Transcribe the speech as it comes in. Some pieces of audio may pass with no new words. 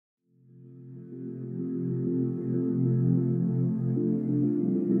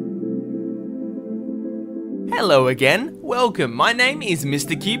Hello again, welcome, my name is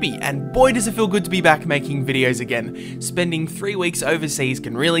mrcubey, and boy does it feel good to be back making videos again. Spending 3 weeks overseas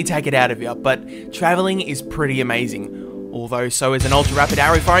can really take it out of you, but travelling is pretty amazing. Although so is an ultra rapid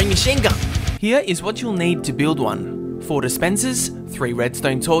arrow firing machine gun. Here is what you'll need to build one. 4 dispensers, 3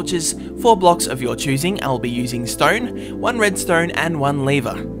 redstone torches, 4 blocks of your choosing, I'll be using stone, 1 redstone and 1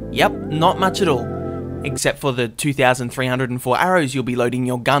 lever. Yep, not much at all. Except for the 2,304 arrows you'll be loading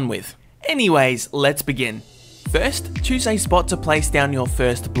your gun with. Anyways, let's begin. First, choose a spot to place down your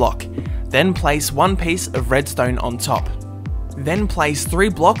first block. Then place 1 piece of redstone on top. Then place 3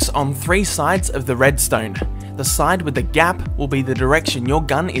 blocks on 3 sides of the redstone. The side with the gap will be the direction your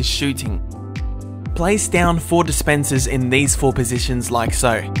gun is shooting. Place down 4 dispensers in these 4 positions like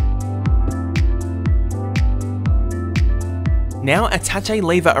so. Now attach a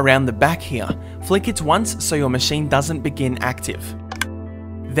lever around the back here. Flick it once so your machine doesn't begin active.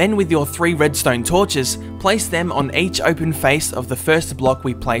 Then with your 3 redstone torches, place them on each open face of the first block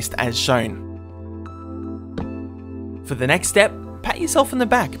we placed as shown. For the next step, pat yourself on the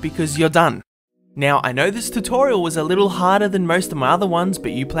back because you're done. Now I know this tutorial was a little harder than most of my other ones,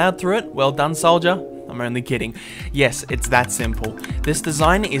 but you plowed through it, well done soldier. I'm only kidding. Yes, it's that simple. This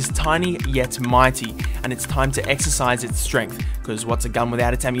design is tiny yet mighty, and it's time to exercise its strength, because what's a gun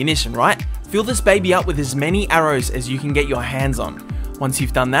without its ammunition, right? Fill this baby up with as many arrows as you can get your hands on. Once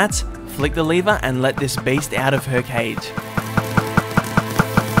you've done that, flick the lever and let this beast out of her cage.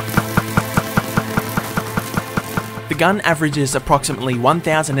 The gun averages approximately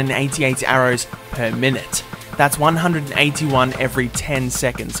 1,088 arrows per minute. That's 181 every 10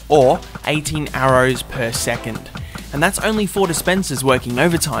 seconds, or 18 arrows per second. And that's only 4 dispensers working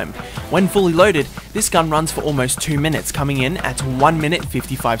overtime. When fully loaded, this gun runs for almost 2 minutes, coming in at 1 minute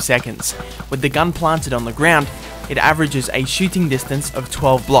 55 seconds. With the gun planted on the ground, it averages a shooting distance of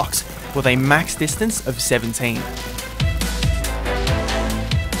 12 blocks, with a max distance of 17.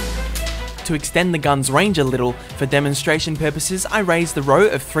 To extend the gun's range a little, for demonstration purposes, I raised the row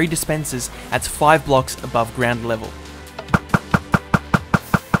of 3 dispensers at 5 blocks above ground level.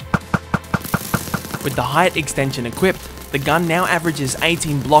 With the height extension equipped, the gun now averages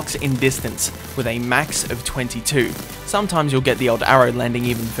 18 blocks in distance, with a max of 22. Sometimes you'll get the odd arrow landing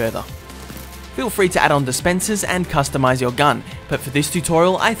even further. Feel free to add on dispensers and customize your gun, but for this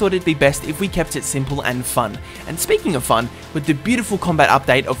tutorial I thought it'd be best if we kept it simple and fun. And speaking of fun, with the beautiful combat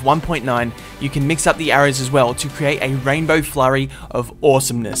update of 1.9, you can mix up the arrows as well to create a rainbow flurry of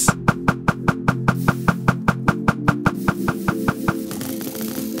awesomeness.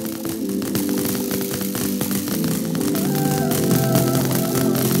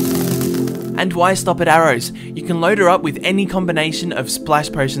 And why stop at arrows? You can load her up with any combination of splash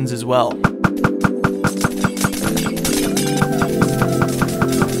potions as well.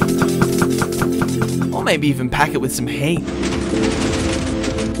 Or maybe even pack it with some heat.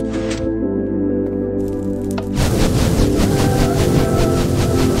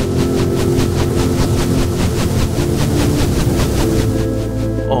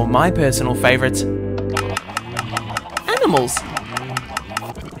 Or my personal favourite, animals.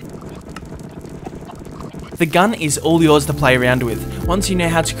 The gun is all yours to play around with. Once you know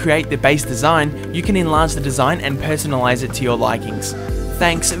how to create the base design, you can enlarge the design and personalize it to your likings.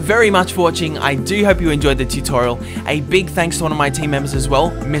 Thanks very much for watching. I do hope you enjoyed the tutorial. A big thanks to one of my team members as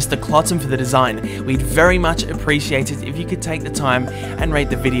well, Mr. Clotten, for the design. We'd very much appreciate it if you could take the time and rate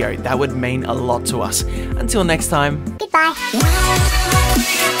the video. That would mean a lot to us. Until next time, goodbye.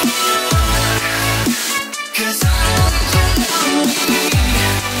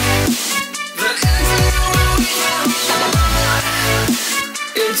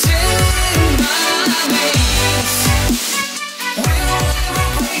 It's in my veins.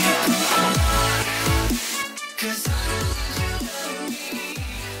 'Cause